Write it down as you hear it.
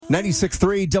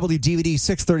96.3 WDVD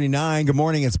 639. Good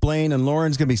morning. It's Blaine and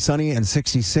Lauren's going to be sunny and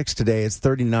 66 today. It's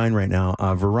 39 right now.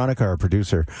 Veronica, our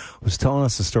producer, was telling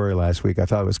us a story last week. I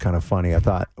thought it was kind of funny. I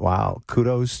thought, wow,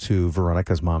 kudos to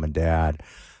Veronica's mom and dad.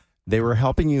 They were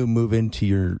helping you move into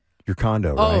your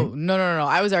condo, right? Oh, no.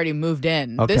 I was already moved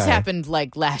in. Okay. This happened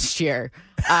like last year.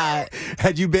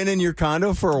 Had you been in your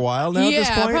condo for a while now at this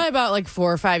point? Probably about like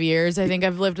 4 or 5 years. I think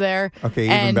I've lived there. Okay,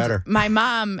 even better. My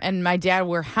mom and my dad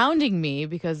were hounding me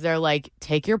because they're like,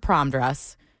 take your prom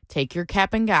dress, take your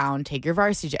cap and gown, take your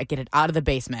varsity jacket, get it out of the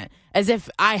basement. As if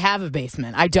I have a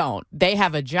basement. I don't. They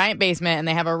have a giant basement and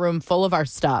they have a room full of our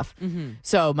stuff. Mm-hmm.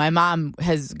 So my mom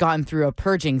has gone through a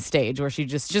purging stage where she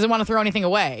doesn't want to throw anything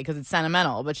away because it's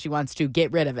sentimental, but she wants to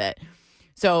get rid of it.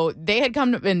 So they had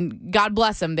come to, and God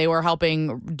bless them, they were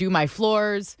helping do my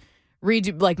floors,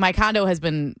 redo, like my condo has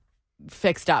been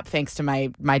fixed up thanks to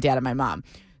my dad and my mom.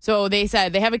 So they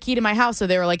said they have a key to my house. So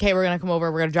they were like, hey, we're going to come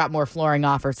over. We're going to drop more flooring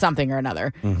off or something or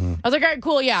another. Mm-hmm. I was like, all right,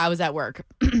 cool. Yeah, I was at work.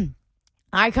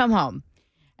 I come home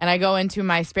and I go into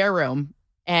my spare room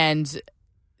and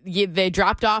they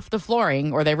dropped off the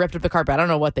flooring or they ripped up the carpet. I don't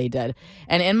know what they did.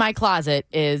 And in my closet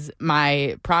is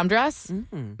my prom dress,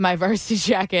 my varsity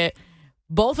jacket,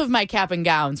 both of my cap and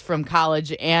gowns from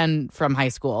college and from high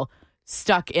school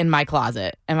stuck in my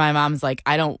closet. And my mom's like,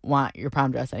 I don't want your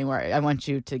prom dress anymore. I want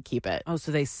you to keep it. Oh,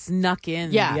 so they snuck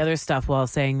in the other stuff while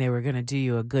saying they were going to do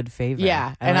you a good favor.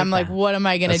 Yeah. And I'm like, what am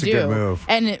I going to do? That's a good move.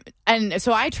 And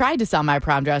so I tried to sell my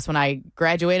prom dress when I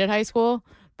graduated high school,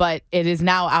 but it is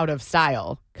now out of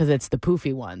style because it's the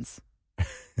poofy ones.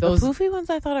 Those poofy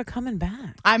ones I thought are coming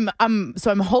back. I'm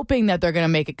hoping that they're going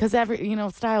to make it because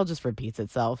style just repeats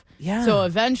itself. Yeah. So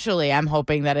eventually I'm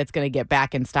hoping that it's going to get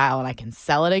back in style and I can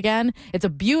sell it again. It's a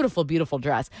beautiful, beautiful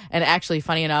dress. And actually,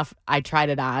 funny enough, I tried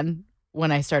it on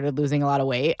when I started losing a lot of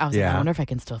weight. I was like, I wonder if I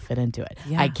can still fit into it.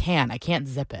 Yeah. I can. I can't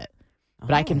zip it,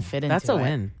 but I can fit into it. That's a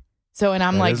win. So, and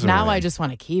I'm like, now I just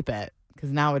want to keep it because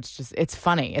now it's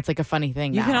funny. It's like a funny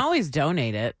thing You now. can always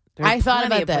donate it. I thought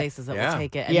about that. Places that will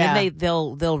take it, and then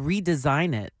they'll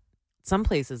redesign it. Some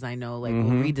places I know will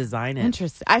redesign it.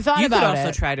 Interesting. I thought about it. You could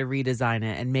also try to redesign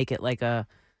it and make it like a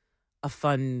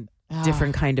fun,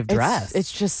 different kind of dress.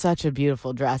 It's just such a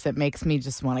beautiful dress. It makes me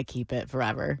just want to keep it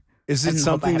forever. Is it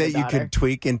something that you could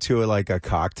tweak into like a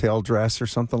cocktail dress or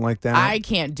something like that? I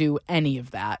can't do any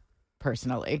of that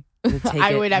personally.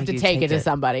 I would have to take it to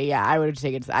somebody. Yeah, I would have to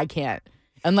take it. I can't.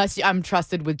 Unless I'm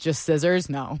trusted with just scissors,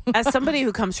 no. As somebody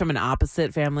who comes from an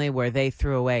opposite family where they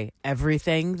threw away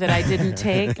everything that I didn't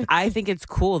take, I think it's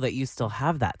cool that you still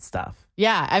have that stuff.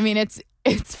 Yeah, I mean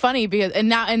it's funny because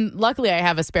and luckily I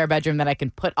have a spare bedroom that I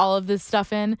can put all of this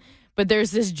stuff in, but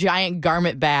there's this giant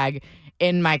garment bag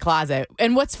in my closet.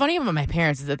 And what's funny about my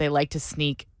parents is that they like to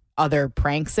sneak other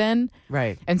pranks in.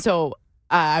 Right. And so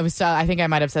I think I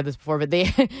might have said this before, but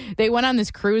they went on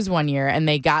this cruise one year and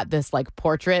they got this like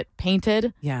portrait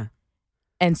painted. Yeah.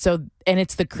 And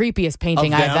it's the creepiest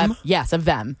painting I've ever. Yes, of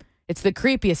them. It's the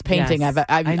creepiest painting yes.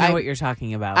 I know what you're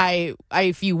talking about.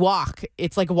 If you walk,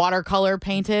 it's like watercolor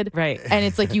painted. Right. And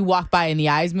it's like you walk by and the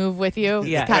eyes move with you.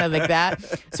 Yeah. It's kind of like that.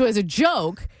 So as a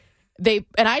joke,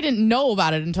 I didn't know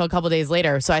about it until a couple days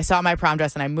later. So I saw my prom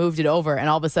dress and I moved it over, and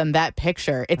all of a sudden that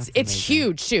picture, it's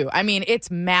huge too. I mean, it's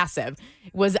massive.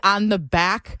 It was on the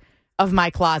back of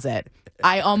my closet.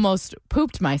 I almost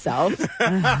pooped myself.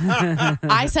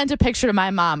 I sent a picture to my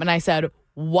mom and I said,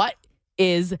 "What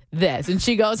is this?" And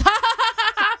she goes, "Ha ha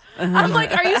ha ha." I'm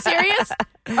like, "Are you serious?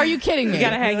 Are you kidding me?" You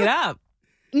gotta hang it up.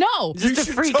 No, just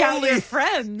to freak out your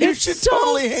friends. You should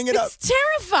totally hang it up. It's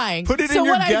terrifying. Put it in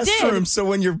your guest room so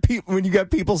when you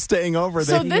got people staying over.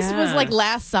 So this was like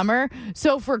last summer.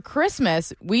 So for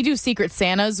Christmas, we do Secret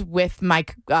Santas with my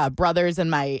brothers and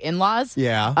my in-laws.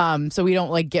 Yeah. So we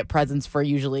don't like get presents for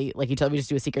usually like each other. We just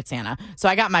do a Secret Santa. So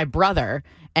I got my brother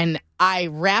and I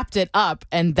wrapped it up,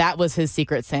 and that was his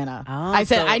Secret Santa. Oh, I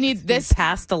said, I need this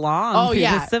passed along. Oh to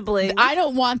yeah, his siblings. I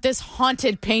don't want this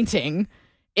haunted painting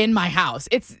in my house.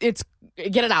 It's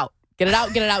get it out. Get it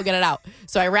out, get it out, get it out.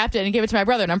 So I wrapped it and gave it to my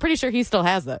brother, and I'm pretty sure he still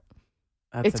has it.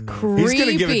 That's it's amazing. creepy. He's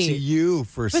going to give it to you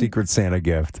for a Secret Santa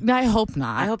gift. I hope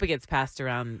not. I hope it gets passed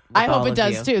around. I hope it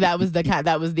does too. That was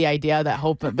the idea. That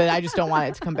hope, but I just don't want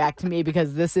it to come back to me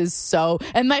because this is so.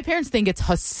 And my parents think it's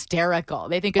hysterical.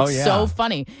 They think it's so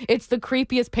funny. It's the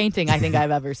creepiest painting I think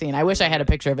I've ever seen. I wish I had a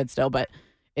picture of it still, but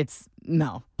it's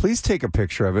no. Please take a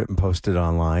picture of it and post it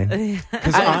online.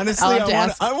 Because honestly,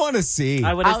 I want to see.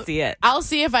 I want to see it. I'll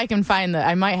see if I can find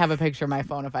I might have a picture of my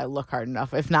phone if I look hard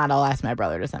enough. If not, I'll ask my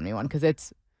brother to send me one because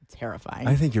it's terrifying.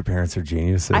 I think your parents are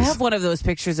geniuses. I have one of those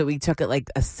pictures that we took at like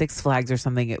a Six Flags or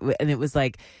something, and it was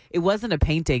like it wasn't a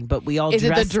painting, but we all Is it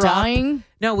the dressed drawing? up.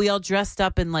 No, we all dressed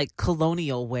up in like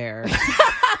colonial wear.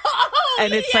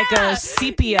 And it's like a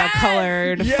sepia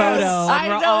colored Yes. photo. I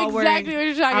And we're know all exactly what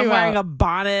you're talking I'm about. wearing a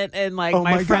bonnet, and like Oh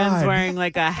my my friend's God. wearing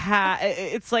like a hat.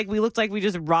 It's like we looked like we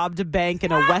just robbed a bank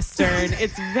in a Western.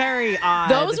 It's very odd.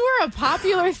 Those were a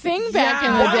popular thing back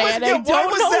in the Why day, was- and I yeah, don't why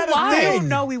was know that a why. I thing? don't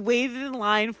know. We waited in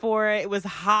line for it. It was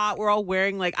hot. We're all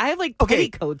wearing like I have like Okay.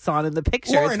 petticoats on in the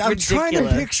picture. Lauren, It's I'm trying to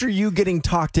ridiculous. picture you getting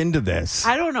talked into this.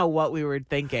 I don't know what we were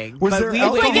thinking. Was but there we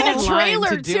alcohol? It's like in waited a in line trailer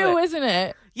to do too, it. isn't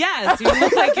it? Yes, you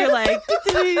look like you're like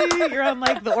you're on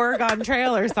like the Oregon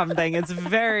Trail or something. It's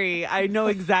very. I know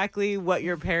exactly what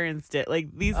your parents did.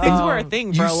 Like these things were a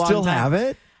thing for you a long still time. have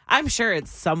it? I'm sure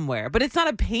it's somewhere, but it's not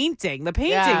a painting. The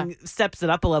painting steps it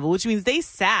up a level, which means they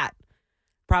sat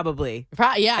probably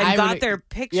Yeah, and I got would- their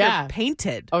picture yeah.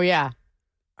 painted. Oh yeah.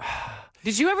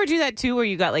 Did you ever do that too, where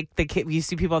you got like you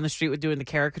see people on the street with doing the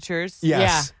caricatures?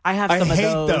 Yes. I have I some hate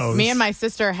of those. Me and my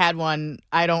sister had one.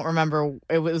 I don't remember.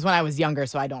 It was when I was younger,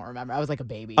 so I don't remember. I was like a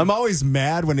baby. I'm always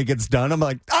mad when it gets done. I'm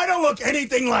like, I don't look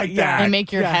anything like that. and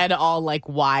make your head all like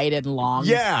wide and long.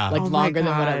 Yeah. Like Oh my longer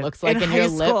than what it God. looks like. in And high your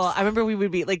school, lips. I remember we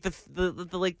would be like the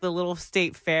like the little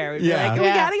state fair. We'd be Yeah. like, we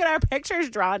Yeah. gotta get our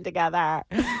pictures drawn together.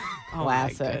 Oh my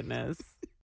Classic. goodness.